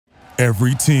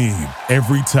Every team,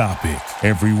 every topic,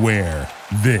 everywhere.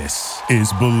 This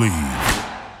is Believe.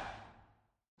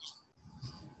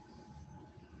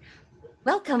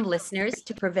 Welcome, listeners,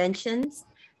 to Prevention's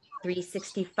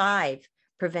 365.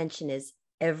 Prevention is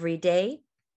every day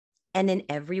and in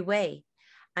every way.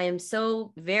 I am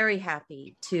so very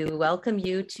happy to welcome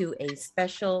you to a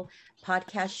special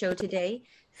podcast show today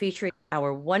featuring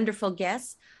our wonderful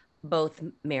guests, both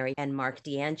Mary and Mark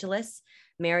DeAngelis.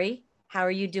 Mary, how are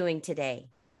you doing today?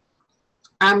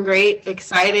 I'm great,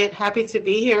 excited, happy to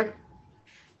be here.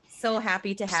 So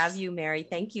happy to have you, Mary.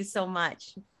 Thank you so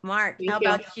much. Mark, Thank how you.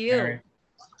 about you? Mary.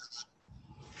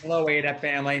 Hello, ADAP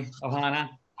family. Ohana.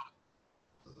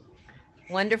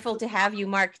 Wonderful to have you,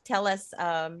 Mark. Tell us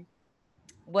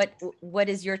what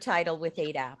is your title with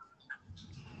ADAP?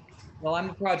 Well, I'm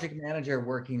the project manager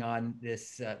working on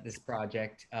this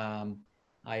project.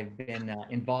 I've been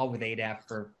involved with ADAP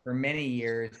for many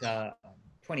years.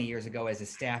 20 years ago as a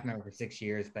staff member for 6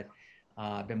 years, but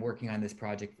I've been working on this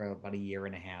project for about a year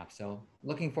and a half. So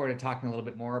looking forward to talking a little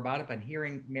bit more about it, but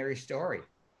hearing Mary's story.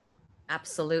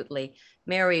 Absolutely.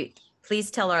 Mary,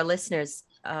 please tell our listeners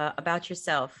about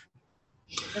yourself.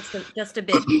 Just a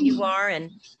bit, who you are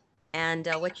and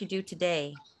what you do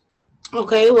today.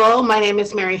 Okay, well, my name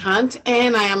is Mary Hunt,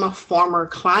 and I am a former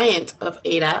client of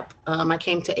ADAP. I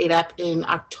came to ADAP in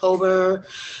October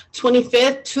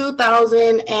 25th,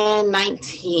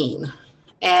 2019,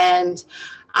 and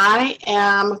I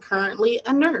am currently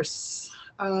a nurse.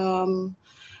 I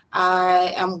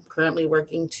am currently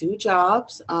working 2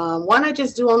 jobs. One I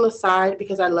just do on the side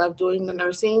because I love doing the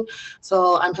nursing.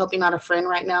 So I'm helping out a friend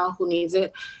right now who needs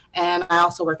it. And I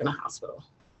also work in a hospital.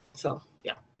 So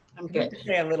yeah, I'm I'd like good. to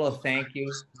say a little thank you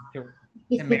to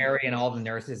Mary and all the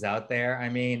nurses out there. I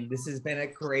mean, this has been a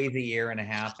crazy year and a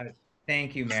half.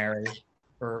 Thank you, Mary,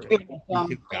 for your 2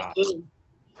 jobs.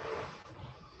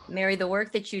 Mary, the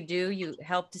work that you do, you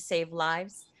help to save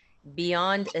lives.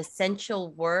 Beyond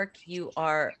essential work, you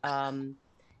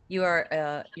do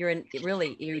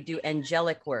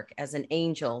angelic work as an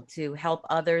angel to help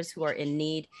others who are in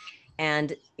need.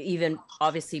 And even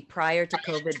obviously prior to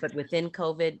COVID, but within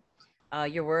COVID,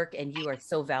 your work, and you are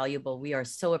so valuable. We are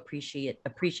so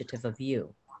appreciative of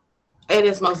you. It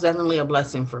is most definitely a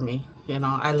blessing for me. You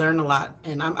know, I learn a lot,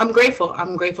 and I'm grateful.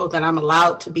 I'm grateful that I'm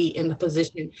allowed to be in the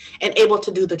position and able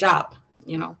to do the job,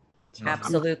 you know. So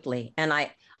Absolutely. And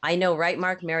I know, right,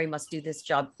 Mark? Mary must do this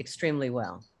job extremely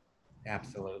well.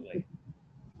 Absolutely.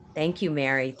 Thank you,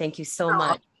 Mary. Thank you so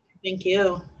much. Thank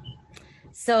you.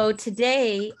 So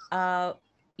today,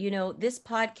 this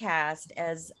podcast,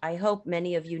 as I hope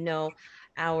many of you know,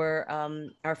 our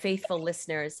faithful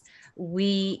listeners,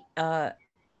 we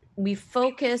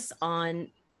focus on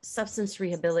substance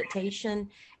rehabilitation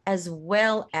as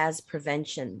well as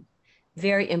prevention.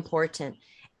 Very important.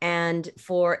 And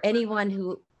for anyone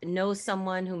who knows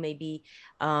someone who maybe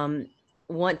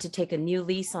want to take a new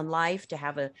lease on life, to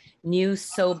have a new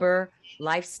sober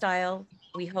lifestyle,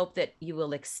 we hope that you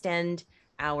will extend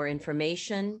our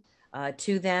information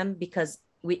to them, because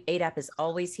ADAP is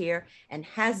always here and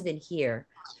has been here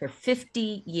for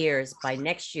 50 years by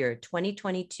next year,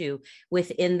 2022,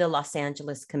 within the Los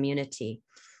Angeles community.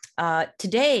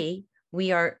 Today,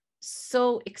 we are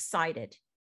so excited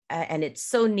and it's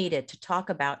so needed to talk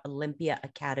about Olympia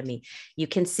Academy. You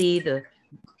can see the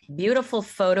beautiful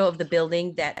photo of the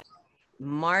building that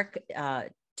Mark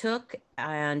took,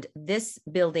 and this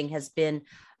building has been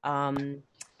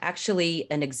actually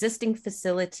an existing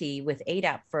facility with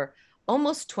ADAP for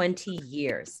almost 20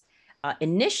 years.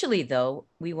 Initially, though,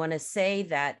 we want to say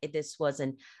that this was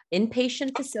an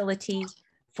inpatient facility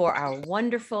for our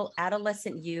wonderful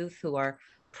adolescent youth who are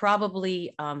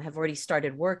probably have already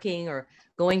started working or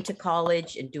going to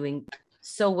college and doing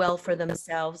so well for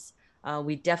themselves.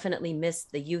 We definitely miss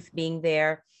the youth being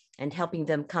there and helping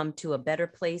them come to a better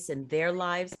place in their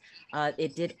lives.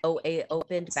 OA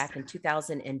opened back in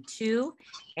 2002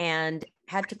 and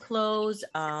had to close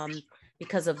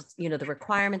because of the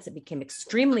requirements. It became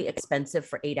extremely expensive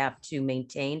for ADAP to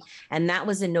maintain, and that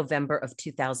was in November of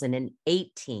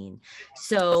 2018.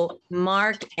 So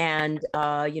Mark and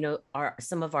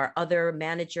some of our other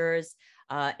managers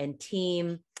and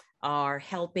team are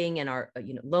helping, and our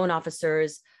loan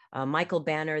officers, Michael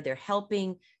Banner, they're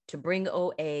helping to bring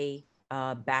OA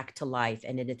back to life,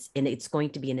 and it's going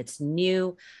to be in its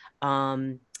new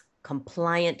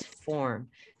compliant form.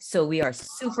 So we are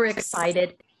super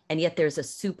excited, and yet there's a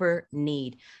super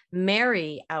need.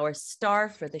 Mary, our star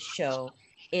for the show,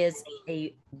 is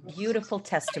a beautiful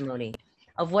testimony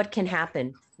of what can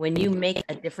happen when you make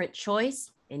a different choice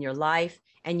in your life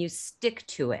and you stick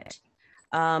to it.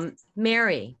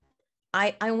 Mary,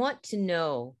 I want to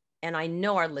know and I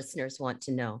know our listeners want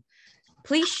to know.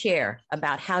 Please share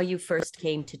about how you first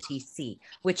came to TC,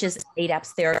 which is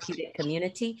ADAP's therapeutic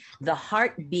community, the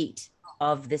heartbeat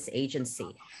of this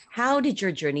agency. How did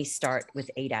your journey start with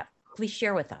ADAP? Please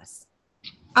share with us.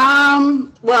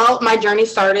 Well, my journey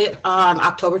started on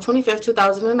October 25th,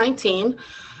 2019.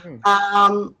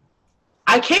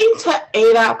 I came to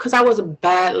ADAP because I was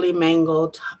badly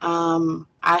mangled.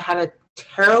 I had a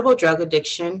terrible drug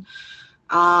addiction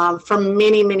for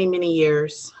many, many, many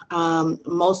years.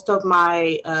 Most of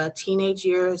my teenage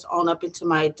years on up into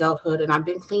my adulthood, and I've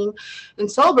been clean and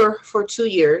sober for 2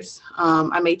 years.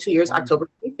 I made 2 years, October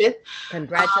 25th.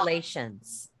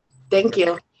 Congratulations. Thank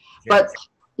you. But,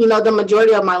 you know, the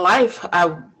majority of my life,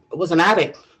 I was an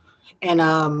addict. And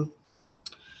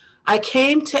I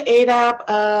came to ADAP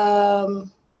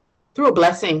through a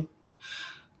blessing,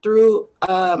 through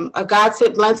a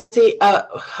God-sent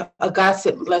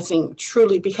blessing,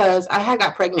 truly, because I had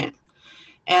got pregnant.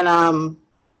 And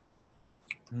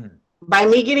by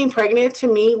me getting pregnant, to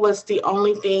me, was the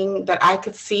only thing that I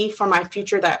could see for my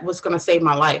future that was going to save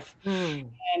my life.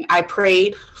 And I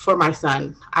prayed for my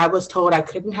son. I was told I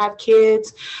couldn't have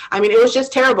kids. I mean, it was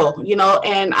just terrible, you know,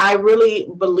 and I really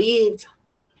believed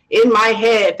in my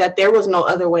head that there was no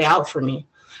other way out for me.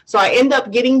 So I ended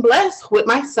up getting blessed with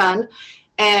my son.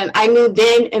 And I knew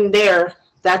then and there,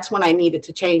 that's when I needed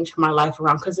to change my life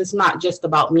around, because it's not just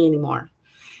about me anymore,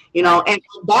 you know, and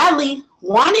I badly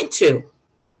wanted to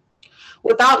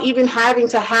without even having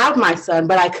to have my son,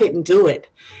 but I couldn't do it.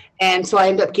 And so I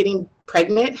ended up getting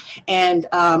pregnant, and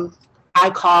I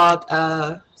called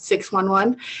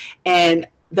 611, and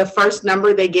the first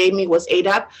number they gave me was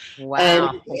ADAP.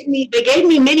 Wow. And they gave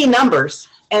me many numbers,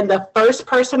 and the first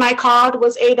person I called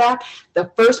was ADAP,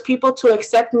 the first people to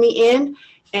accept me in,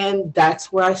 and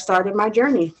that's where I started my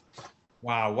journey.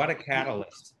 Wow, what a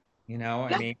catalyst. You know,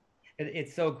 I mean,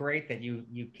 it's so great that you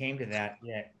came to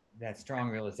that strong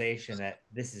realization that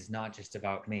this is not just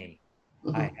about me.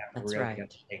 I have to really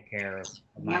take care of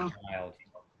my child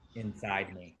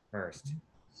inside me first.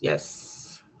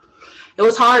 Yes. It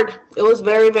was hard. It was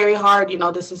very, very hard. You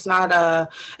know, this is not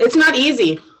it's not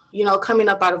easy, you know, coming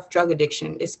up out of drug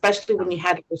addiction, especially when you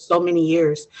had it for so many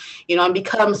years, you know, and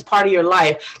becomes part of your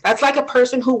life. That's like a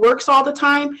person who works all the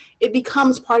time. It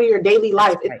becomes part of your daily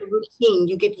life. It's a routine.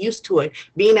 You get used to it.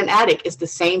 Being an addict is the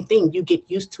same thing. You get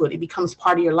used to it. It becomes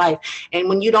part of your life. And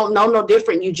when you don't know no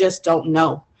different, you just don't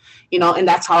know. You know, and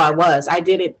that's how I was. I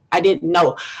didn't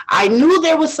know. I knew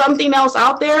there was something else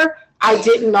out there. I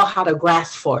didn't know how to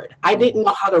grasp for it. I didn't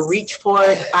know how to reach for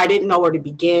it. I didn't know where to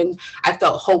begin. I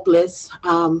felt hopeless.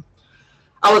 I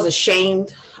was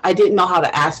ashamed. I didn't know how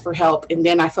to ask for help. And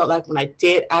then I felt like when I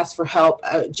did ask for help,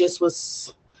 it just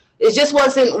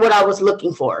wasn't what I was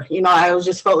looking for. You know, I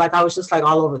just felt like I was just like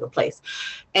all over the place.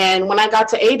 And when I got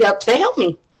to ADAP, they helped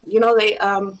me. You know,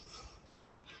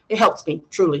 it helped me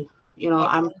truly. You know,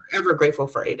 I'm forever grateful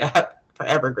for ADAP.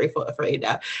 Forever grateful for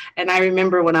ADAP. And I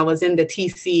remember when I was in the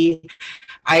TC,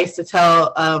 I used to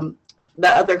tell the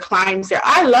other clients there,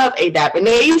 I love ADAP. And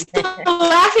they used to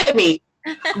laugh at me.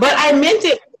 But I meant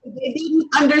it. They didn't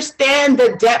understand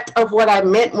the depth of what I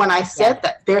meant when I said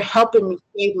that. They're helping me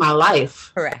save my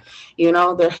life. Correct. You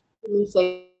know, they're helping me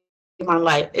save my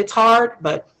life. It's hard,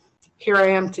 but here I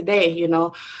am today, you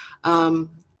know,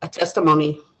 a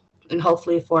testimony, and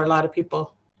hopefully for a lot of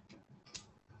people.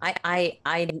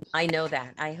 I know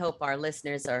that. I hope our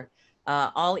listeners are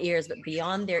all ears, but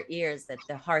beyond their ears, that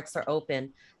their hearts are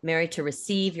open, Mary, to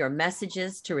receive your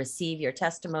messages, to receive your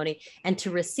testimony, and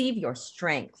to receive your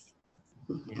strength.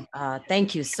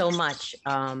 Thank you so much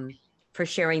for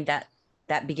sharing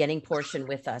that beginning portion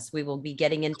with us. We will be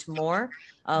getting into more,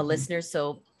 listeners,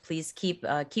 so please keep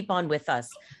on with us.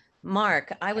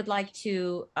 Mark, I would like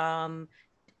you to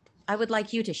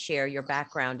share your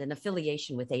background and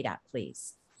affiliation with ADAP,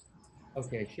 please.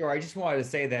 Okay, sure. I just wanted to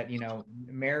say that, you know,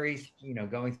 Mary's, you know,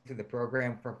 going through the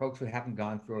program, for folks who haven't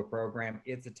gone through a program,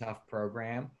 it's a tough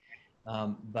program.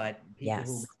 But people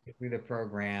who go through the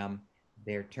program,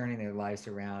 they're turning their lives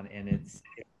around, and it's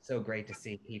so great to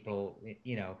see people,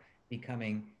 you know,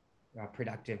 becoming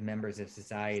productive members of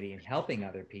society and helping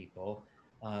other people,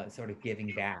 sort of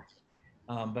giving back.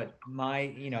 But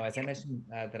you know, as I mentioned,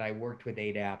 that I worked with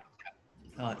ADAP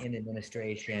in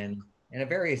administration, and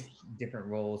various different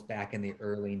roles back in the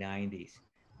early 90s.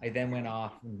 I then went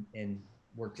off and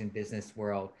worked in business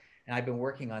world. And I've been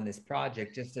working on this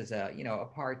project just as a, you know, a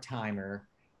part-timer,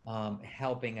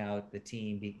 helping out the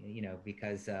team, you know,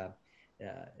 because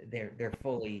they're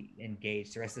fully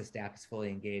engaged. The rest of the staff is fully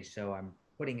engaged. So I'm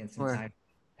putting in some time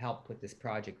to help put this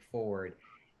project forward.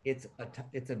 It's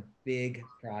a big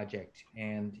project.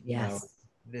 And, you know,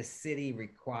 the city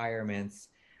requirements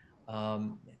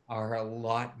are a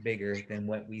lot bigger than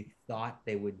what we thought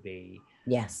they would be.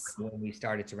 Yes. When we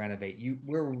started to renovate,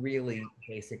 we're really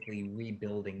basically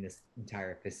rebuilding this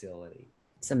entire facility.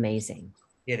 It's amazing.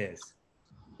 It is.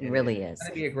 It really is.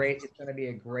 It's going to be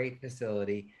a great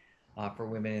facility for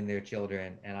women and their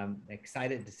children, and I'm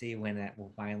excited to see when that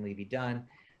will finally be done.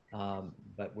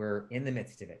 But we're in the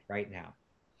midst of it right now.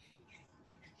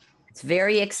 It's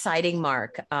very exciting,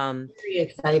 Mark. Very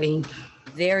exciting.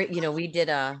 We did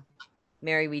a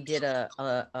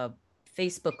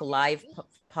Facebook Live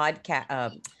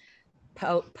podcast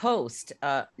post.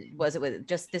 Was it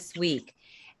just this week?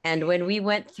 And when we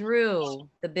went through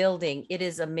the building, it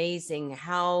is amazing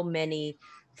how many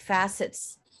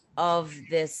facets of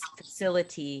this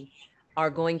facility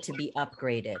are going to be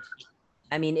upgraded.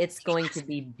 I mean, it's going to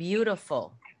be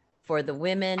beautiful for the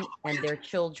women and their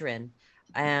children,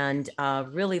 and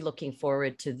really looking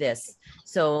forward to this.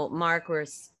 So, Mark,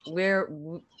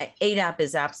 ADAP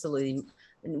is absolutely,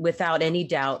 without any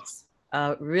doubts,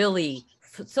 really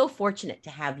so fortunate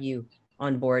to have you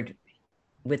on board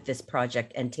with this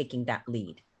project and taking that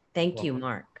lead. Thank you,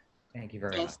 Mark. Thank you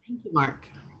very much. Thank you, Mark.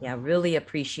 Yeah, really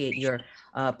appreciate your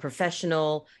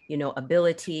professional,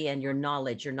 ability and your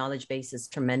knowledge. Your knowledge base is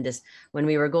tremendous. When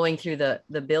we were going through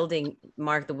the building,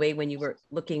 Mark, the way when you were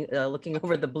looking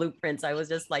over the blueprints, I was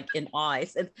just like in awe. I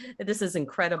said, this is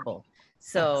incredible.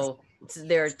 So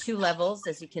there are 2 levels,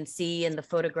 as you can see in the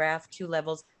photograph, 2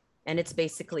 levels, and it's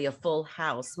basically a full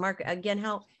house. Mark, again,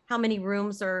 how many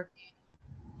rooms are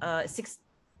 6?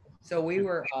 So we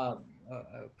were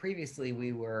previously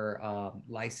we were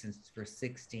licensed for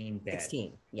 16 beds.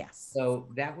 16, yes. So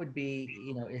that would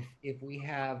be, if we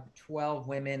have 12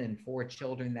 women and 4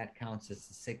 children, that counts as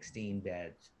 16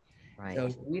 beds. Right. So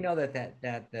we know that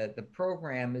the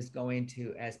program is going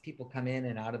to, as people come in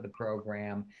and out of the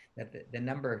program, that the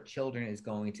number of children is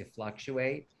going to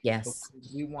fluctuate. Yes.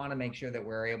 But we want to make sure that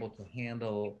we're able to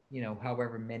handle,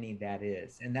 however many that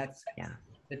is. And that's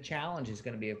the challenge is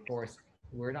going to be, of course,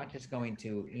 we're not just going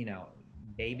to,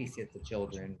 babysit the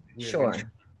children. We're going to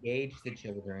engage the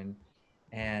children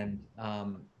and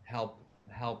help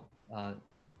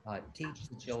teach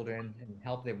the children and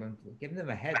help them, give them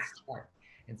a head start.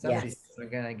 And some of these are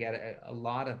going to get a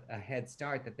lot of a head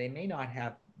start that they may not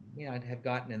have, have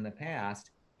gotten in the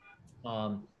past.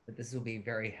 But this will be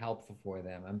very helpful for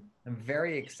them. I'm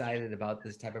very excited about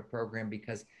this type of program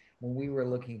because when we were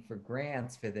looking for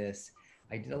grants for this,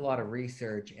 I did a lot of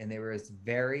research, and there was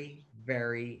very,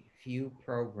 very few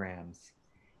programs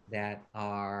that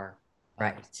are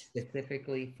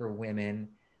specifically for women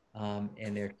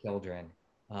and their children.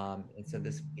 And so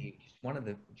this would be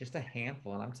just a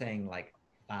handful, and I'm saying like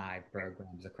 5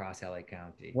 programs across LA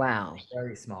County. Wow.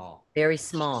 Very small. Very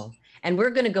small. And we're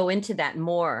going to go into that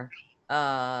more,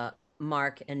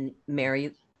 Mark and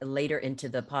Mary, later into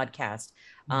the podcast.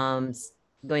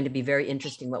 Going to be very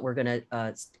interesting what we're going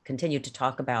to continue to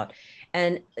talk about.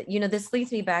 And, this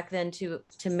leads me back then to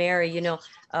Mary,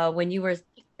 when you were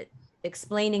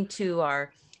explaining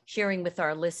sharing with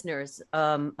our listeners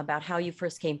about how you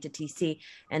first came to TC.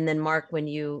 And then Mark, when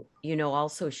you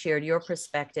also shared your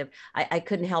perspective, I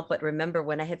couldn't help but remember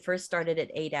when I had first started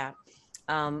at ADAP,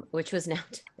 which was now,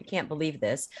 I can't believe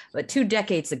this, but 2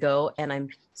 decades ago. And I'm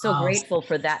so grateful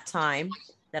for that time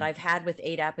that I've had with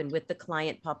ADAP and with the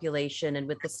client population and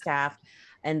with the staff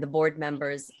and the board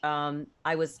members.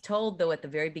 I was told, though, at the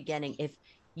very beginning, if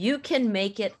you can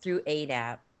make it through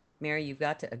ADAP, Mary, you've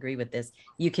got to agree with this,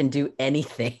 you can do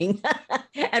anything.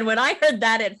 And when I heard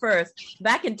that at first,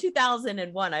 back in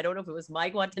 2001, I don't know if it was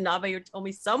Mike Watanabe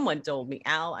or someone told me,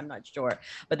 Al, I'm not sure.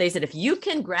 But they said, if you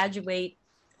can graduate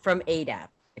from ADAP,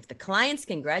 if the clients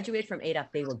can graduate from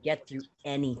ADAP, they will get through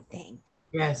anything.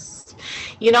 Yes.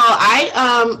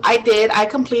 I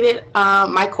completed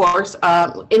my course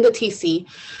in the TC,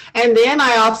 and then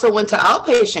I also went to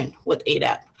outpatient with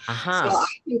ADAP. So I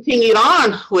continued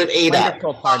on with ADAP.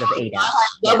 Wonderful part of ADAP. I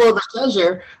had double the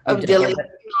pleasure of dealing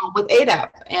with ADAP,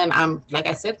 and I'm, like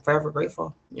I said, forever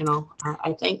grateful.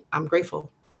 I think I'm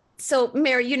grateful. So,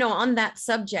 Mary, on that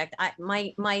subject,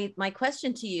 my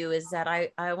question to you is that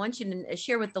I want you to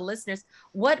share with the listeners,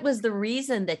 what was the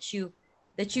reason that you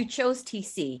chose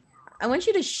TC? I want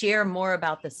you to share more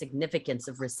about the significance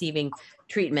of receiving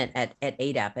treatment at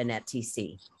ADAP and at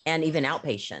TC and even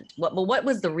outpatient. What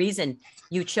was the reason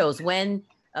you chose when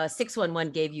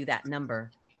 611 gave you that number?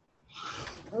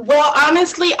 Well,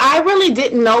 honestly, I really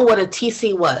didn't know what a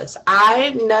TC was.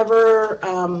 I never,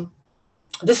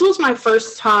 this was my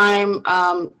first time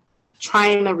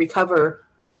trying to recover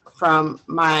from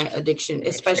my addiction,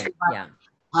 especially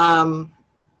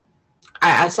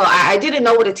I didn't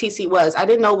know what a TC was. I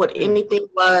didn't know what anything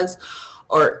was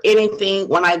or anything.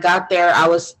 When I got there, I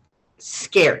was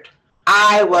scared.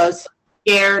 I was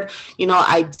scared. You know,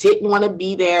 I didn't want to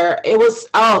be there. It was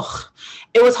hard.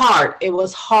 It was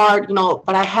hard, you know,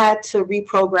 but I had to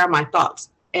reprogram my thoughts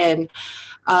and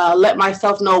let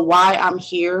myself know why I'm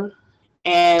here.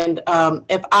 And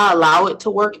if I allow it to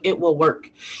work, it will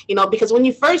work, you know, because when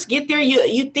you first get there,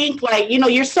 you think like, you know,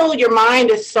 your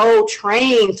mind is so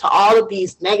trained to all of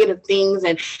these negative things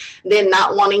and then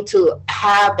not wanting to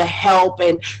have the help.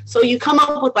 And so you come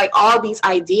up with like all these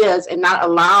ideas and not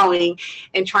allowing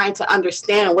and trying to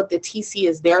understand what the TC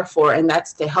is there for. And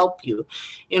that's to help you,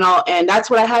 you know, and that's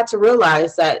what I had to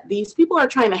realize, that these people are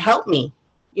trying to help me,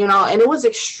 you know, and it was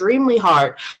extremely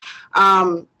hard.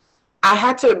 I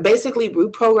had to basically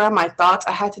reprogram my thoughts.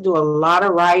 I had to do a lot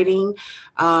of writing.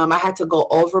 I had to go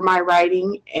over my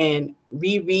writing and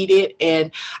reread it.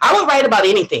 And I would write about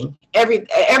anything. Every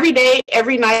day,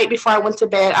 every night before I went to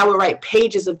bed, I would write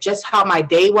pages of just how my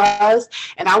day was.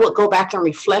 And I would go back and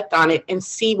reflect on it and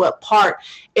see what part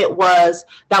it was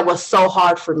that was so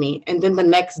hard for me. And then the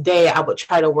next day, I would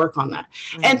try to work on that.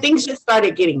 Mm-hmm. And things just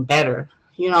started getting better.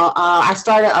 You know, I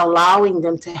started allowing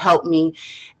them to help me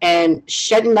and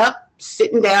shutting up,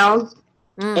 sitting down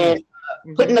and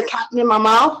putting the cotton in my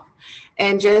mouth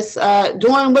and just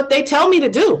doing what they tell me to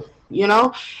do, you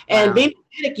know, and being,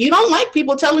 you don't like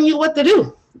people telling you what to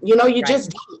do. You know, you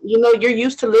just, you know, you're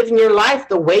used to living your life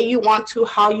the way you want to,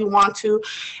 how you want to,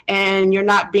 and you're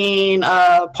not being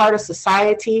part of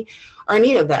society or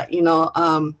any of that, you know.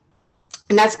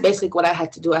 And that's basically what I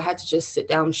had to do. I had to just sit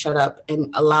down, shut up,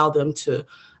 and allow them to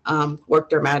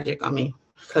work their magic on me.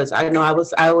 Because I know I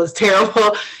was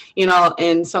terrible, you know,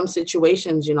 in some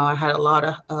situations. You know, I had a lot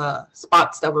of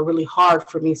spots that were really hard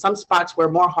for me. Some spots were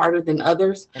more harder than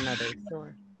others.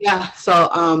 Sure. Yeah.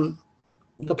 So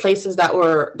the places that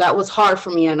was hard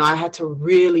for me, and I had to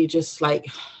really just like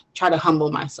try to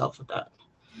humble myself with that.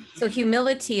 So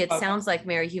humility, it sounds like,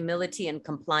 Mary, humility and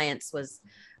compliance was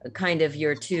kind of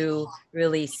your two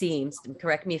really seems, and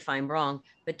correct me if I'm wrong,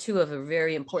 but two of the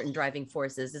very important driving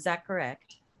forces. Is that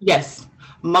correct? Yes,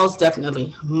 most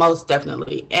definitely.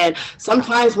 And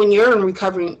sometimes when you're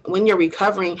recovering,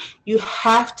 you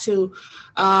have to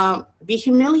be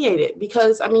humiliated,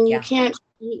 because I mean, you can't,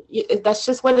 that's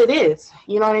just what it is.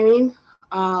 You know what I mean?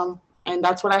 And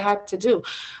that's what I had to do.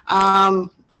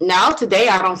 Now today,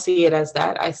 I don't see it as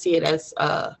that. I see it as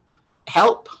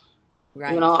help,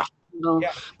 right. You know, at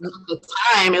the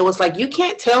time it was like, you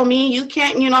can't tell me, you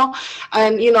can't, you know,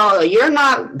 and you know, you're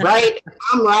not right,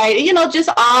 I'm right, you know, just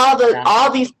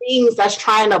all these things that's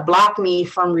trying to block me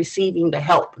from receiving the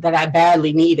help that I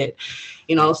badly needed,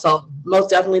 you know. So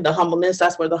most definitely the humbleness,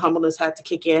 that's where the humbleness had to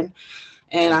kick in,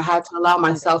 and I had to allow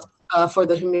myself for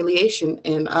the humiliation.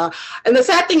 And the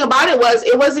sad thing about it was,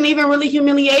 it wasn't even really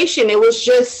humiliation. It was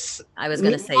just, I was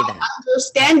going to say that,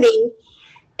 understanding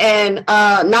and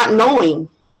not knowing.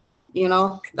 You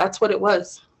know, that's what it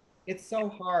was. It's so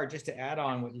hard, just to add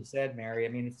on what you said, Mary. I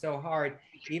mean, it's so hard,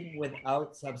 even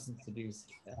without substance abuse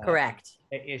correct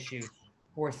issues,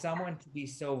 for someone to be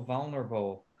so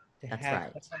vulnerable, to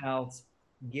have someone else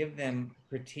give them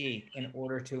critique in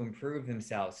order to improve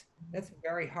themselves. That's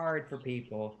very hard for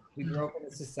people. We grow up in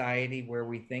a society where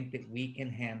we think that we can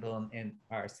handle them in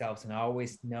ourselves and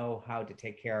always know how to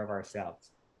take care of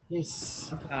ourselves. Yes.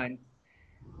 Sometimes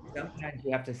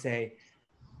you have to say,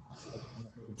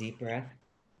 a deep breath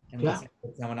and listen to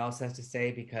what someone else has to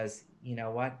say, because you know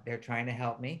what, they're trying to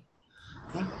help me,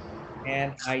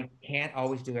 and I can't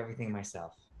always do everything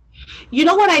myself. You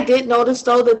know what I did notice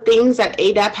though, the things that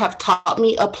ADAP have taught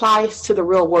me applies to the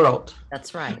real world.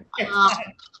 That's right.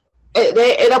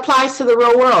 It applies to the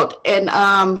real world.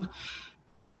 And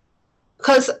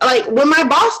because like when my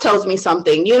boss tells me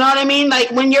something, you know what I mean?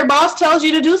 Like when your boss tells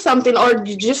you to do something, or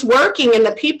you're just working and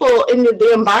the people in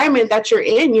the environment that you're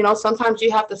in, you know, sometimes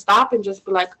you have to stop and just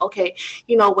be like, okay,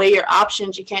 you know, weigh your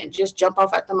options. You can't just jump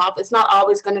off at the mouth. It's not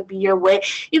always going to be your way.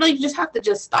 You know, you just have to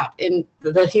just stop. And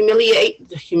the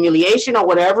humiliation or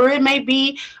whatever it may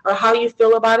be, or how you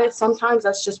feel about it, sometimes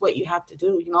that's just what you have to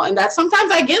do, you know. And that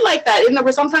sometimes I get like that.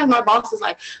 Sometimes my boss is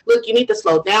like, look, you need to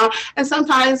slow down. And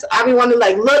sometimes everyone is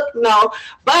like, look, no.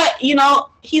 But, you know,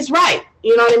 he's right.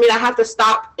 You know what I mean? I have to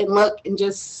stop and look and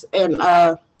just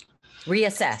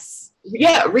reassess.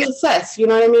 Yeah, reassess. You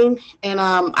know what I mean? And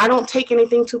I don't take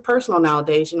anything too personal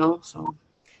nowadays, you know. So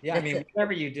yeah, I mean,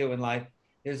 whatever you do in life,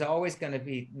 there's always going to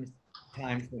be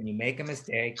times when you make a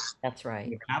mistake. That's right.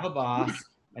 You have a boss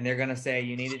and they're going to say,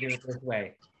 you need to do it this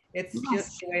way. It's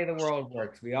just the way the world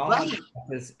works. We all have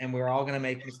bosses, and we're all going to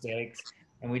make mistakes,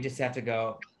 and we just have to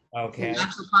go, okay.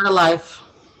 That's a part of life.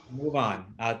 Move on.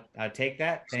 I'll take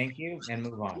that. Thank you, and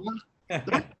move on.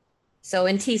 So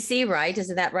in TC, right?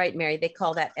 Isn't that right, Mary? They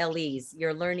call that LEs,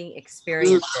 your learning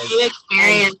experiences.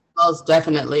 Experience, most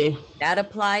definitely. That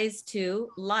applies to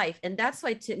life. And that's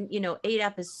why,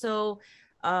 ADAP is so,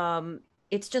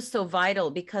 it's just so vital,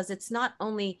 because it's not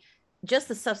only just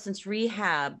the substance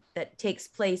rehab that takes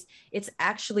place, it's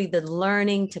actually the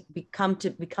learning to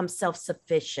become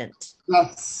self-sufficient.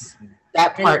 Yes,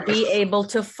 that part. And be able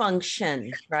to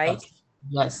function, right?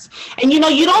 Yes. And you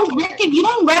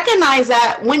don't recognize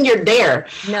that when you're there.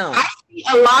 No. I see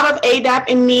a lot of ADAP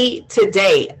in me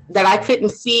today that I couldn't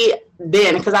see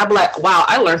then, because I'm like, wow,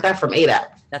 I learned that from ADAP.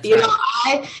 That's right.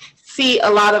 I see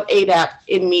a lot of ADAP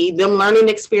in me, them learning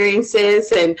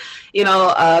experiences and,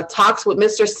 talks with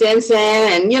Mr. Simpson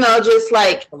and, just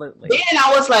like, Absolutely. Then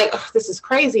I was like, oh, this is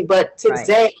crazy. But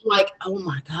today, I'm like, oh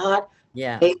my God.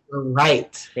 Yeah. They were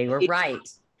right. They were right.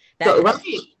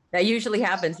 That usually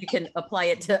happens. You can apply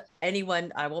it to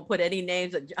anyone. I won't put any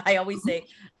names. I always say,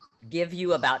 give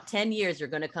you about 10 years, you're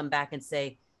going to come back and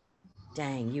say,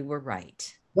 dang, you were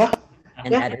right. Yeah.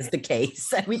 And that is the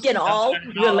case. We can all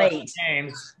relate.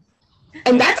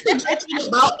 And that's the good thing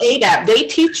about ADAP. They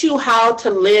teach you how to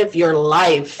live your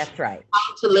life. That's right.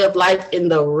 How to live life in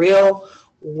the real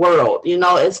world.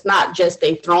 It's not just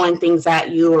they throwing things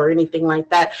at you or anything like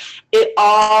that. It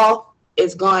all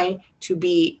is going to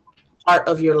be part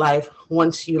of your life.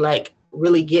 Once you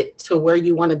really get to where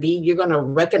you want to be, you're going to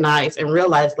recognize and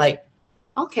realize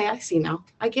okay, I see now.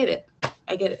 I get it.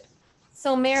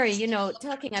 So Mary,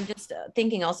 I'm just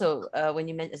thinking also when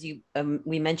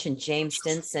we mentioned James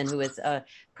Stinson, who is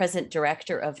President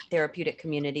Director of Therapeutic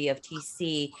Community of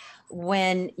TC.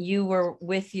 When you were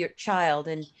with your child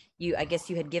and I guess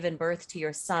you had given birth to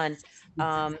your son,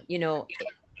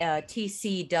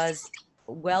 TC does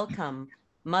welcome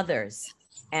mothers.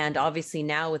 And obviously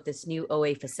now with this new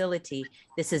OA facility,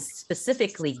 this is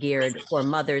specifically geared for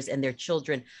mothers and their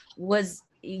children. Was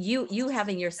you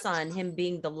having your son, him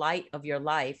being the light of your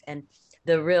life and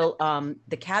the real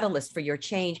the catalyst for your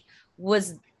change,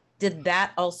 did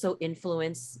that also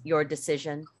influence your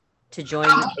decision to join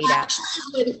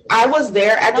ADAP? I was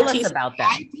there at Tell the us TC. about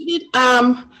that.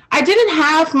 I didn't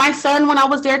have my son when I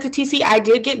was there at the TC. I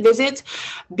did get visits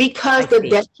because the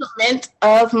detriment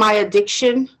of my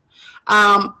addiction.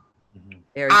 I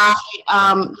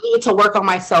needed to work on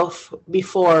myself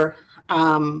before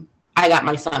I got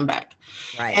my son back.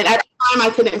 Right. And at the time I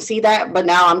couldn't see that, but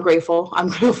now I'm grateful. I'm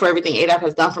grateful for everything ADAP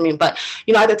has done for me. But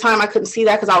at the time I couldn't see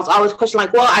that because I was always questioning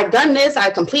well, I've done this, I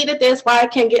completed this, why I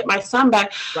can't get my son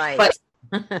back. Right. But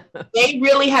they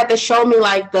really had to show me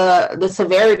the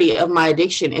severity of my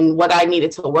addiction and what I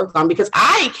needed to work on, because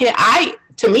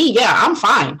to me, I'm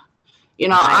fine.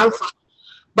 Right. I'm fine.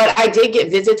 But I did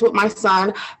get visits with my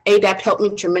son. ADAP helped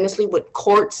me tremendously with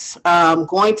courts,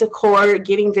 going to court,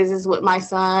 getting visits with my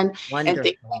son. Wonderful. And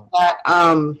things like that.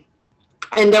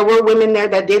 And there were women there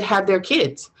that did have their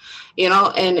kids,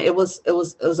 and it was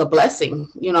a blessing.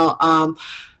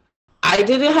 I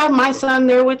didn't have my son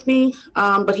there with me,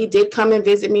 but he did come and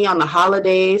visit me on the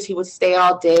holidays. He would stay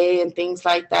all day and things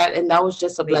like that. And that was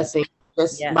just a blessing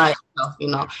just by itself,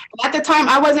 And at the time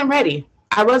I wasn't ready.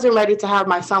 I wasn't ready to have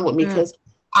my son with me because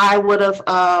I would have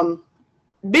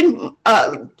been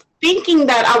thinking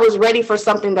that I was ready for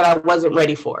something that I wasn't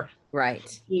ready for.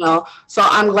 Right. So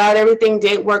I'm glad everything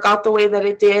did work out the way that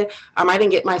it did. I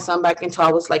didn't get my son back until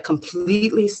I was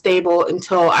completely stable,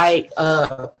 until I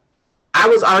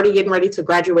was already getting ready to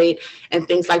graduate and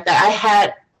things like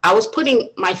that. I was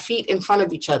putting my feet in front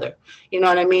of each other. You know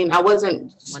what I mean? I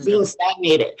wasn't being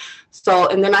stagnated. So,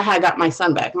 and then I had got my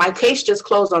son back. My case just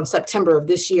closed on September of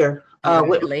this year.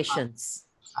 Congratulations.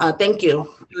 Thank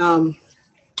you.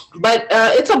 But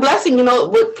it's a blessing,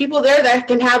 with people there that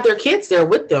can have their kids there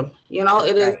with them.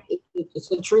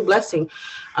 It's a true blessing.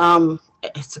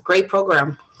 It's a great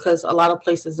program because a lot of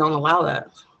places don't allow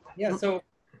that. Yeah. So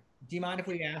do you mind if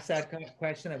we ask that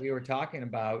question that we were talking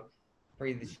about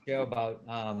for the show about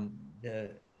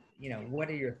what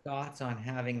are your thoughts on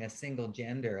having a single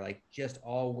gender, just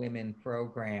all women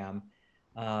program?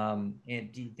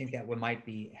 And do you think that might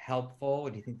be helpful?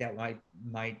 Do you think that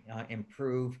might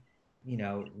improve,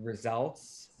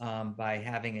 results by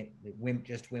having it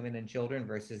just women and children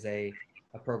versus a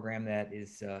program that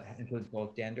includes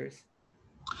both genders?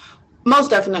 Most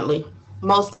definitely.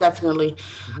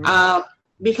 Mm-hmm.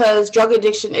 Because drug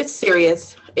addiction, it's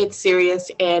serious,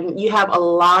 and you have a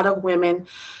lot of women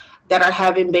that are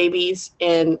having babies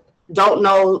and don't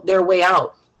know their way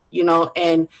out.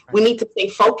 And we need to stay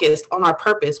focused on our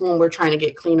purpose when we're trying to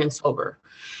get clean and sober.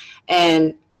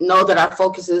 And know that our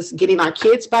focus is getting our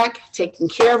kids back, taking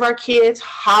care of our kids.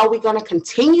 How are we going to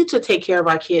continue to take care of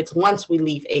our kids once we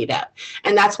leave ADAP?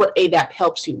 And that's what ADAP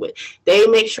helps you with. They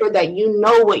make sure that you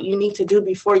know what you need to do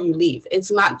before you leave.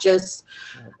 It's not just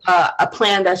a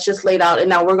plan that's just laid out and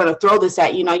now we're going to throw this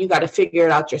at you. You got to figure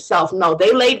it out yourself. No,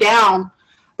 they lay down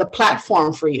the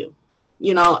platform for you,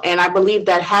 and I believe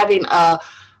that having a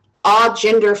all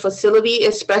gender facility,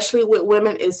 especially with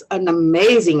women, is an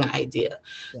amazing idea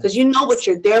because you know what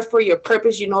you're there for, your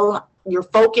purpose, your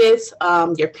focus,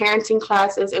 your parenting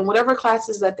classes, and whatever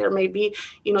classes that there may be,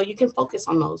 you can focus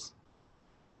on those.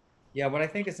 Yeah, what I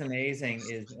think is amazing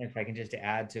is, if I can just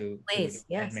add to Please,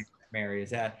 yes. Mary, is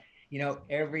that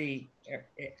every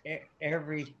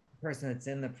person that's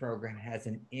in the program has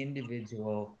an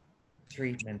individual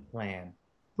treatment plan.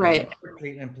 Right. Your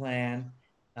treatment plan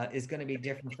is going to be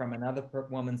different from another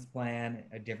woman's plan,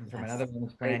 different from another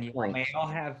woman's plan. You may all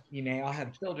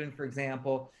have children, for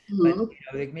example, but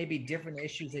there may be different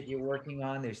issues that you're working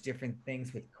on. There's different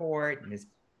things with court,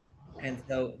 and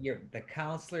so the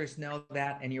counselors know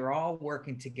that, and you're all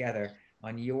working together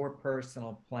on your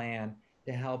personal plan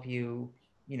to help you,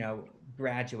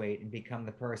 graduate and become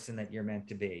the person that you're meant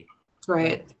to be.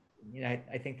 Right.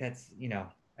 I think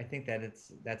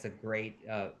that's, that's a great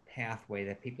pathway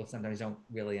that people sometimes don't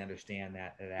really understand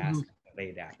that aspect of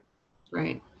ADAP.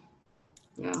 Right.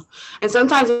 Yeah. And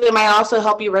sometimes it might also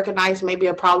help you recognize maybe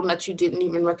a problem that you didn't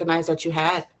even recognize that you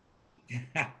had.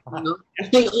 For real,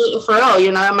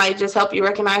 it might just help you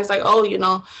recognize like, oh,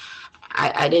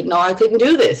 I didn't know I couldn't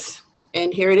do this.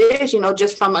 And here it is,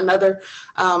 just from another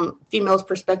female's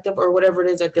perspective or whatever it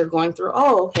is that they're going through.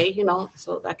 Oh, okay,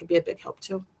 so that could be a big help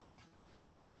too.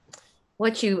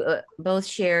 What you both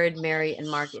shared, Mary and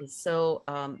Mark, is so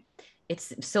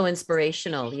it's so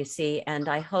inspirational, you see, and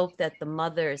I hope that the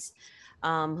mothers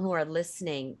who are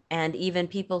listening, and even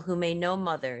people who may know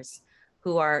mothers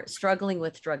who are struggling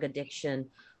with drug addiction,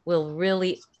 will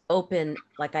really open,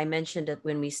 like I mentioned it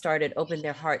when we started, open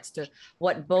their hearts to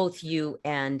what both you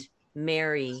and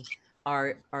Mary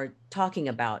are talking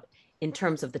about in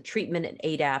terms of the treatment at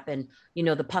ADAP and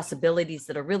the possibilities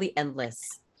that are really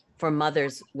endless for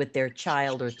mothers with their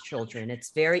child or children. It's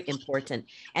very important,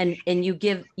 and you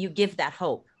give that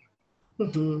hope,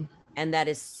 and that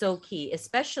is so key,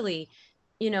 especially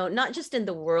not just in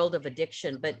the world of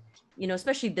addiction, but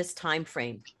especially this time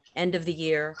frame, end of the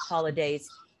year, holidays.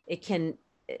 It can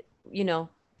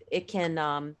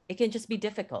just be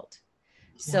difficult.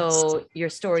 So your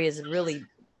story is a really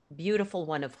beautiful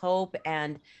one of hope,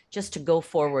 and just to go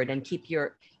forward and keep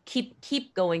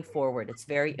going forward. It's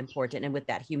very important. And with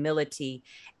that humility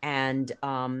and,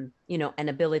 an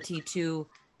ability to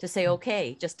say,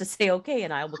 okay, just to say, okay,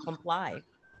 and I will comply.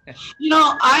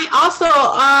 I also,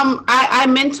 I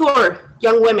mentor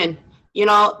young women,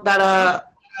 that are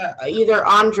either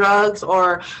on drugs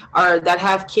or that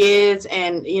have kids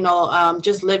and,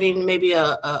 just living maybe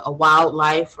a wild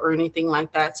life or anything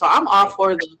like that. So I'm all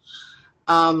for the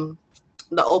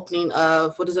opening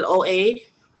of, what is it, OA?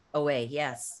 OA,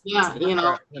 yes. Yeah,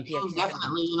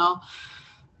 definitely,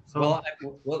 So. Well,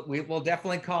 we will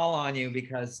definitely call on you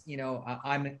because,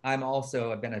 I'm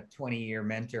also, I've been a 20-year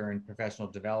mentor in professional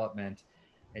development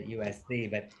at USC,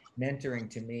 but mentoring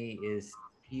to me is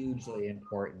hugely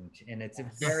important, and it's a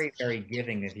very, very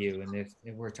giving of you. And this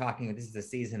is a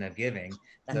season of giving,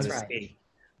 That's so to right. speak.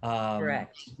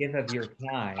 Correct. Give of your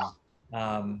time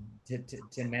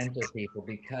to mentor people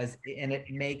and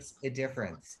it makes a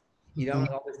difference. You don't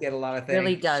always get a lot of things.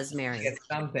 Really does, Mary. You get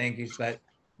some thank yous, but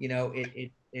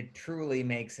it truly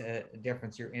makes a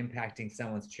difference. You're impacting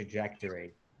someone's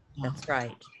trajectory. That's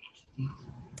right.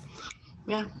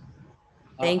 Yeah.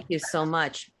 Thank you so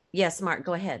much. Yes, Mark,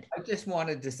 go ahead. I just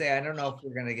wanted to say, I don't know if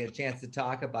we're going to get a chance to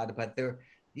talk about it, but there,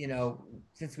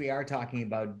 since we are talking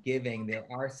about giving, there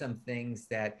are some things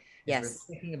that we're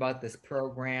thinking about this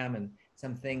program and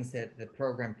some things that the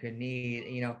program could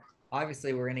need.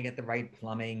 Obviously we're going to get the right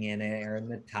plumbing in it,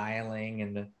 and the tiling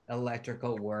and the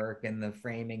electrical work and the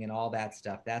framing and all that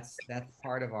stuff. That's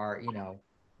part of our,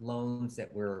 loans that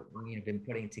we've been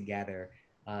putting together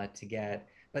to get.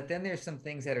 But then there's some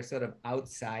things that are sort of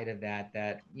outside of that,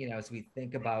 as we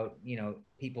think about,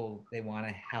 people they want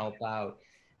to help out,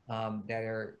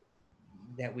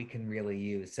 that we can really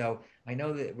use. So I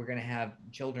know that we're going to have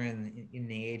children in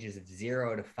the ages of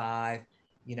 0 to 5,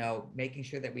 making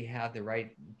sure that we have the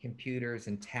right computers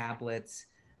and tablets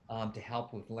to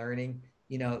help with learning.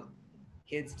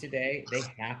 Kids today, they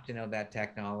have to know that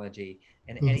technology,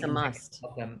 and it's a must.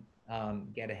 Help them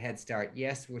get a head start.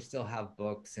 Yes, we still have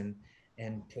books and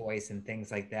toys and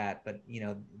things like that, but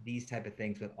these type of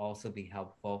things would also be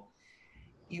helpful.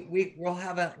 we'll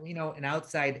have an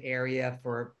outside area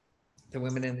for the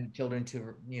women and the children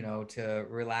to to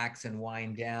relax and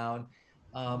wind down.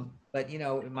 But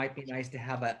it might be nice to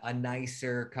have a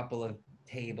nicer couple of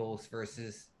tables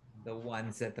versus the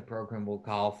ones that the program will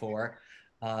call for.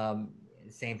 um,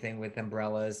 Same thing with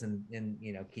umbrellas and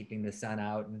keeping the sun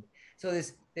out. And so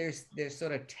there's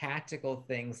sort of tactical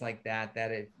things like that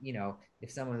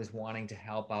if someone is wanting to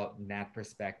help out in that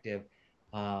perspective,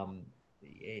 um,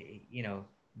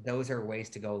 those are ways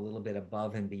to go a little bit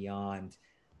above and beyond,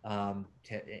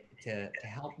 to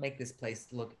help make this place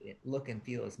look and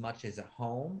feel as much as a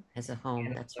home, As a home,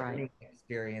 and a that's right. learning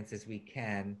experience as we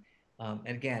can. And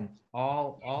again,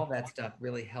 all that stuff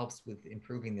really helps with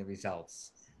improving the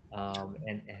results,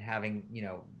 and having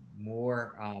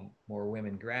more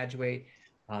women graduate,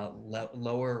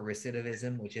 lower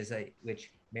recidivism,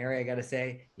 which Mary, I got to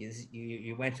say, is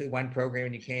you went to one program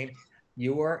and you came,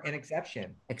 you were an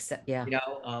exception, Except, yeah.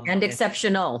 and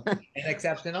Exceptional. and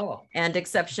exceptional. And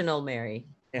exceptional, Mary.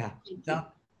 Yeah. No,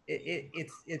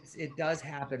 it does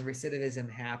happen. Recidivism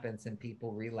happens and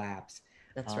people relapse.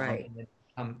 That's right. And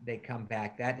then they come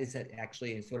back. That is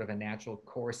actually sort of a natural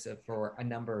course for a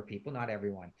number of people, not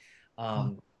everyone.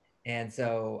 And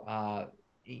so,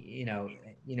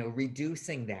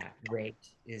 reducing that rate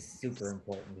is super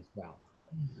important as well.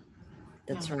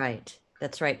 That's right.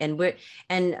 That's right. And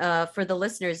for the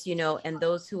listeners, and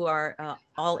those who are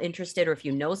all interested, or if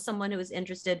you know someone who is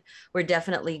interested, we're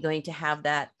definitely going to have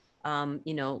that,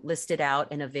 listed out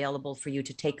and available for you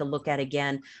to take a look at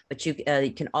again. But you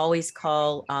can always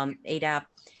call ADAP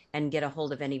and get a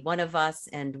hold of any one of us,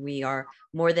 and we are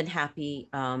more than happy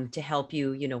to help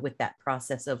you, with that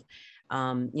process of,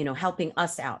 helping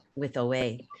us out with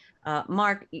OA.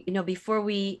 Mark, before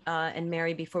we and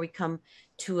Mary, before we come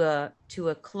to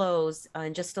a close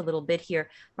in just a little bit here,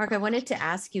 Mark, I wanted to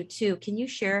ask you too. Can you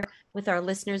share with our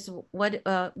listeners what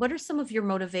are some of your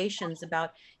motivations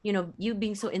about you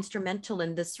being so instrumental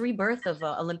in this rebirth of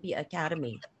Olympia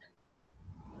Academy?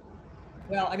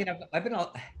 Well, I mean,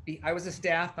 I was a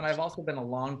staff, but I've also been a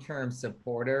long-term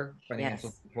supporter, financial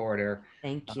supporter.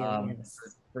 Thank you. Yes.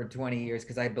 For 20 years,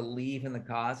 because I believe in the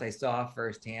cause. I saw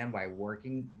firsthand by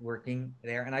working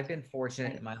there, and I've been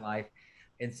fortunate in my life.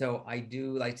 And so I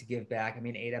do like to give back. I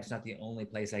mean, ADAP's not the only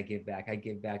place I give back. I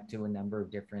give back to a number of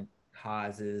different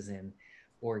causes and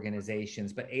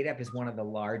organizations, but ADAP is one of the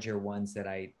larger ones that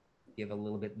I give a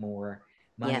little bit more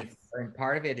money for. And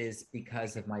part of it is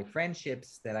because of my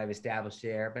friendships that I've established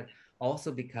there, but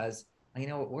also because I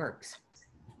know it works.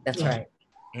 That's right.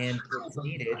 And it's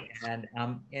needed, and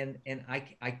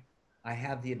I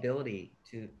have the ability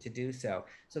to do so.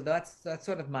 So that's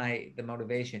sort of the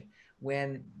motivation.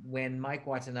 When Mike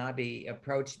Watanabe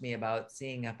approached me about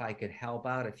seeing if I could help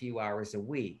out a few hours a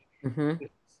week, I'm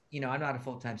not a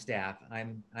full-time staff.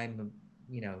 I'm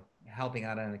helping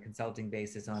out on a consulting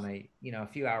basis on a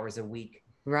few hours a week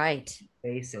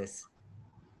basis,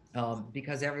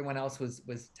 because everyone else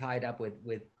was tied up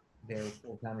with their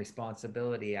full-time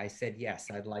responsibility. I said, yes,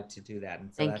 I'd like to do that.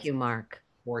 And so thank you, Mark.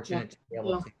 Fortunate to be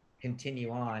able to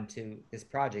continue on to this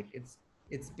project.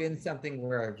 It's been something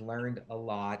where I've learned a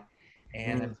lot,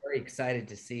 and I'm very excited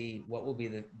to see what will be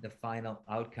the final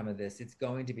outcome of this. It's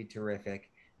going to be terrific.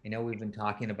 I know we've been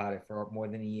talking about it for more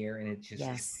than a year, and it's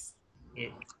just,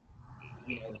 if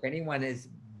anyone has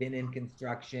been in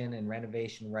construction and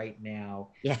renovation right now,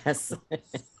 there's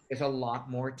a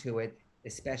lot more to it,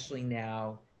 especially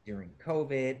now during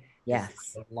COVID.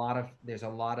 There's a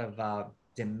lot of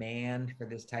demand for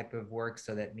this type of work.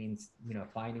 So that means,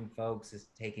 finding folks is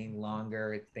taking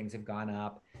longer. Things have gone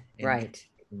up,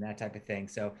 and that type of thing.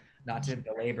 So not to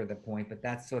belabor the point, but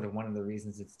that's sort of one of the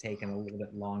reasons it's taken a little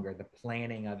bit longer. The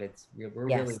planning of we're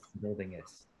really building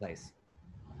this place.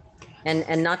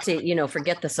 And not to,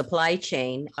 forget the supply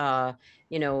chain. Our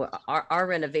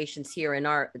renovations here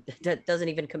that doesn't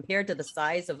even compare to the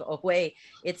size of OA.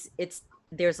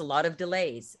 There's a lot of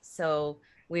delays. So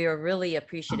we are really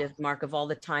appreciative, Mark, of all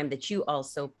the time that you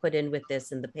also put in with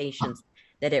this and the patience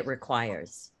that it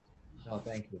requires. Oh,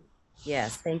 thank you.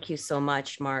 Yes, thank you so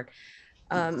much, Mark.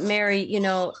 Mary,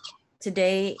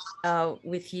 today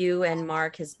with you and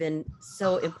Mark has been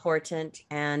so important,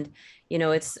 and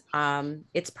it's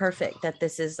perfect that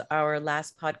this is our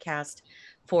last podcast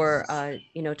for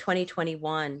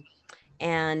 2021,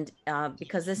 and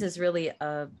because this is really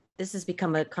this has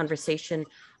become a conversation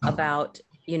about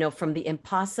from the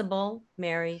impossible,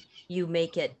 Mary, you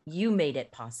made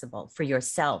it possible for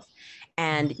yourself,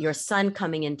 and your son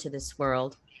coming into this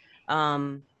world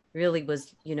really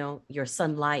was your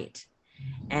sunlight,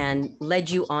 and led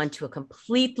you on to a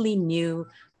completely new,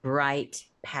 bright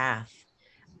path.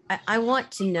 I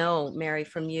want to know, Mary,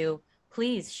 from you,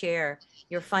 please share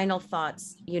your final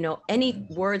thoughts, any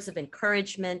words of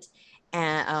encouragement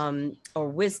and, or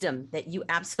wisdom that you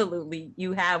absolutely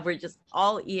you have. We're just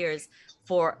all ears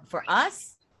for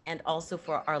us and also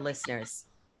for our listeners.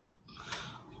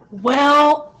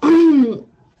 Well,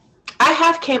 I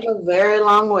have came a very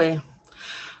long way,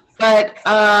 but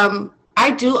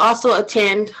I do also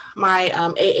attend my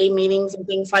AA meetings and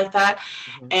things like that.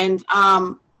 Mhm. And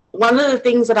one of the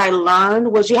things that I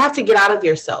learned was you have to get out of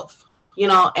yourself,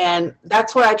 and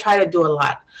that's what I try to do a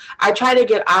lot. I try to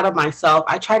get out of myself.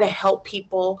 I try to help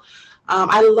people.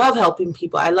 I love helping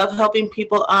people. I love helping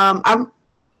people.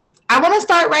 I want to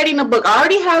start writing a book. I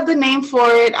already have the name for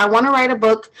it. I want to write a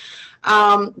book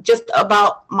just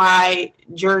about my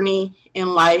journey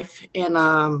in life.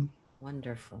 And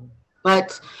Wonderful.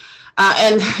 but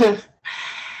and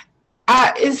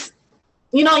is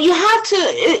you have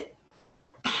to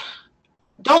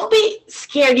don't be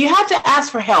scared. You have to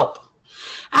ask for help.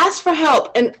 Ask for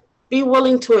help and be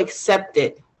willing to accept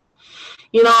it.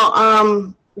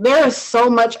 There is so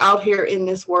much out here in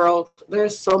this world.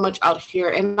 There's so much out here,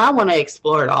 and I want to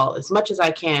explore it all as much as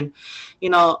I can,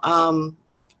 and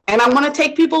I want to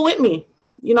take people with me.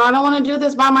 I don't want to do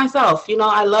this by myself.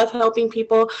 I love helping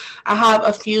people. I have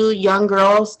a few young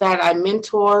girls that I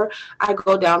mentor. I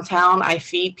go downtown. I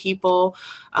feed people.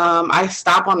 I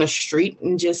stop on the street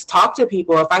and just talk to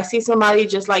people. If I see somebody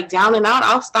just like down and out,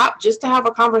 I'll stop just to have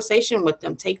a conversation with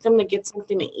them, take them to get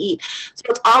something to eat. So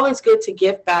it's always good to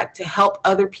give back, to help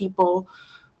other people.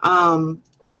 Wow.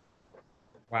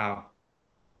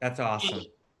 That's awesome.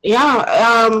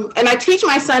 Yeah, and I teach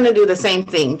my son to do the same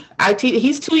thing.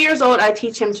 He's 2 years old. I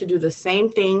teach him to do the same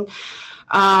thing.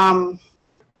 And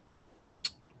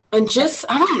just,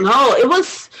 I don't know,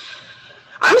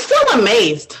 I'm still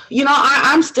amazed.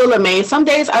 I'm still amazed. Some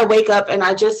days I wake up and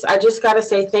I just got to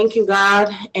say, thank you,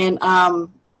 God. And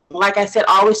like I said,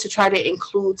 always to try to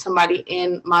include somebody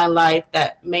in my life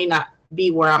that may not be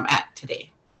where I'm at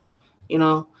today.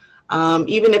 Even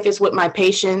if it's with my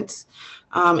patients,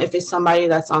 if it's somebody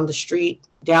that's on the street,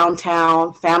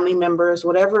 downtown, family members,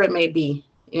 whatever it may be,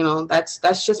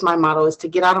 that's just my motto, is to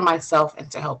get out of myself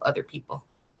and to help other people.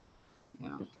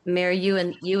 Mary,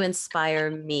 you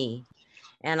inspire me,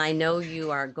 and I know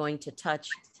you are going to touch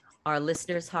our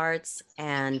listeners' hearts.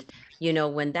 And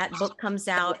when that book comes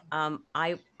out,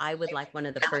 I would like one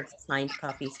of the first signed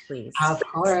copies, please. Of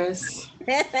course.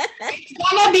 It's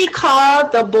gonna be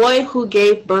called The Boy Who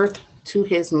Gave Birth to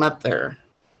His Mother.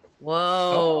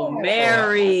 Whoa,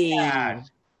 Mary. I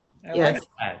Yes. like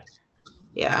that.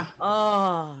 Yeah.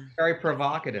 Oh, Very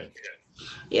provocative.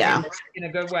 Yeah. In a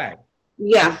good way.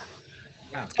 Yeah.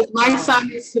 Yeah. My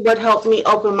son is what helped me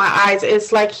open my eyes.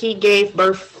 It's like he gave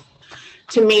birth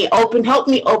to me, helped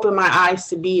me open my eyes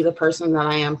to be the person that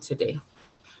I am today.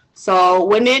 So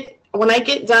when I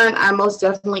get done, I most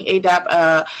definitely ADAP.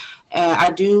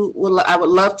 I would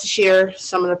love to share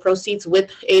some of the proceeds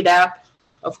with ADAP,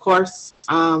 of course.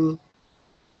 So.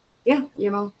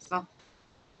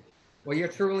 Well, you're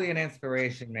truly an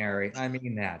inspiration, Mary. I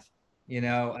mean that.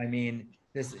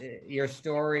 Your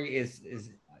story is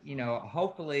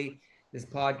hopefully this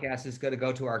podcast is going to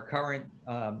go to our current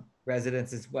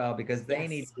residents as well, because they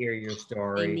need to hear your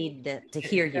story. They need to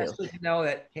hear you. To know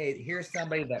that, hey, here's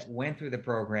somebody that went through the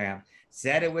program,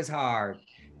 said it was hard,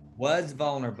 was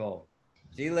vulnerable.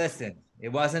 She listened. It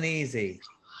wasn't easy.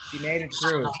 She made it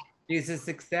through. She's a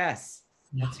success.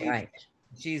 That's right.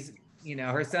 She's,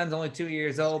 her son's only 2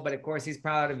 years old, but of course he's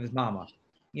proud of his mama.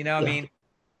 What I mean?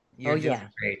 You're just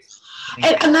great.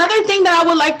 And another thing that I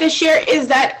would like to share is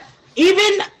that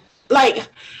even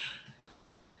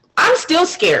I'm still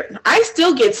scared. I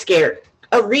still get scared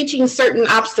of reaching certain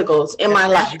obstacles in my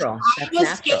life. I was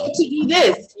scared to do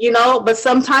this, but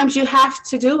sometimes you have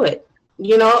to do it,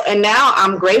 and now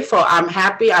I'm grateful. I'm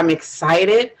happy. I'm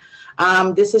excited.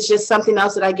 This is just something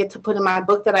else that I get to put in my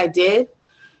book that I did,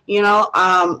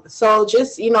 so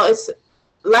just, it's,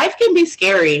 life can be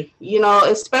scary,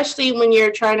 especially when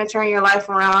you're trying to turn your life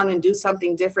around and do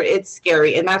something different. It's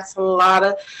scary. And that's a lot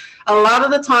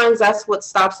of the times that's what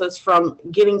stops us from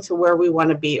getting to where we want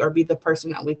to be or be the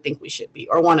person that we think we should be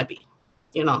or want to be,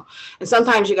 and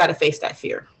sometimes you got to face that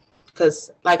fear.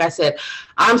 Because like I said,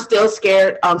 I'm still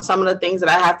scared on some of the things that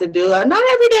I have to do. Not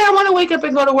every day I want to wake up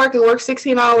and go to work and work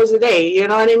 16 hours a day. You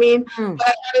know what I mean? But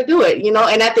I got to do it,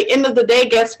 and at the end of the day,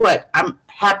 guess what? I'm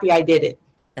happy I did it.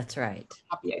 That's right.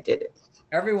 Happy I did it.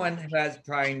 Everyone who has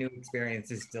trying new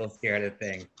experiences is still scared of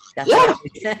things. That's right.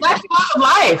 That's part of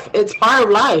life. It's part of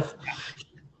life.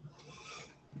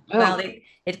 Well,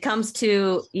 it comes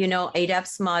to,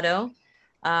 ADAP's motto,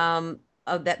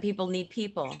 of that people need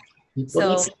people.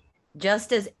 So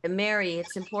just as Mary,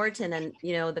 it's important, and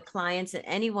the clients and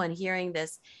anyone hearing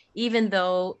this, even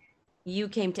though you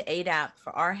came to ADAP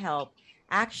for our help,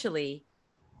 actually,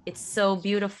 it's so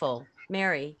beautiful.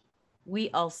 Mary, we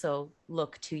also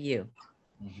look to you.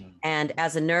 Mm-hmm. And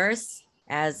as a nurse,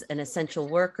 as an essential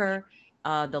worker,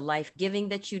 the life giving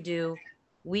that you do,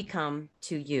 we come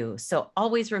to you. So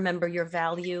always remember your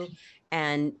value.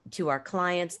 And to our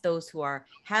clients, those who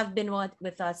have been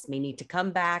with us, may need to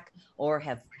come back or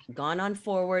have gone on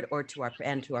forward, or to our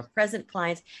present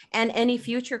clients and any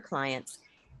future clients,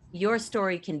 your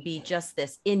story can be just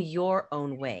this in your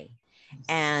own way.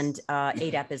 And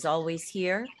ADAP is always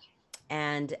here.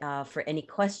 And for any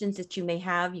questions that you may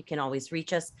have, you can always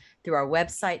reach us through our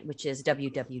website, which is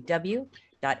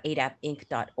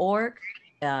www.adapinc.org,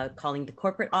 calling the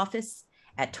corporate office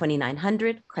at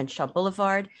 2900 Crenshaw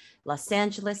Boulevard, Los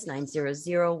Angeles,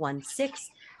 90016.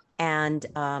 And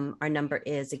our number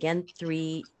is, again,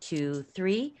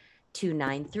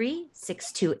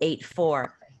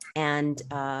 323-293-6284. And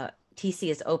TC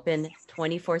is open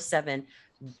 24/7.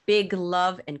 Big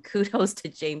love and kudos to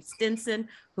James Stinson,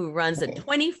 who runs a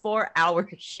 24-hour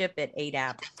ship at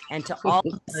ADAP. And to all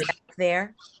the staff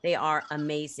there, they are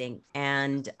amazing.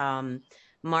 And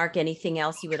Mark, anything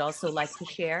else you would also like to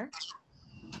share?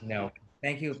 No.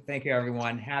 Thank you. Thank you,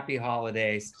 everyone. Happy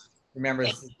holidays. Remember,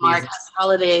 Mark,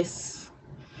 holidays.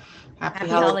 Happy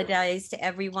holidays to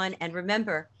everyone. And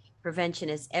remember, prevention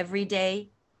is every day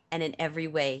and in every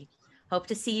way. Hope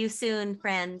to see you soon,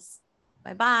 friends.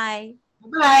 Bye-bye.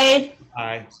 Bye.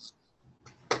 Bye.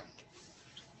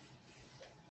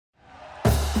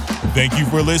 Thank you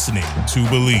for listening to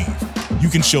Believe. You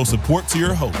can show support to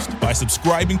your host by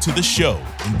subscribing to the show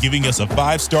and giving us a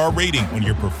 5-star rating on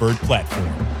your preferred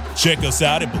platform. Check us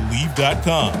out at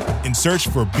Believe.com and search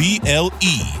for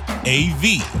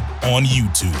BLEAV on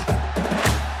YouTube.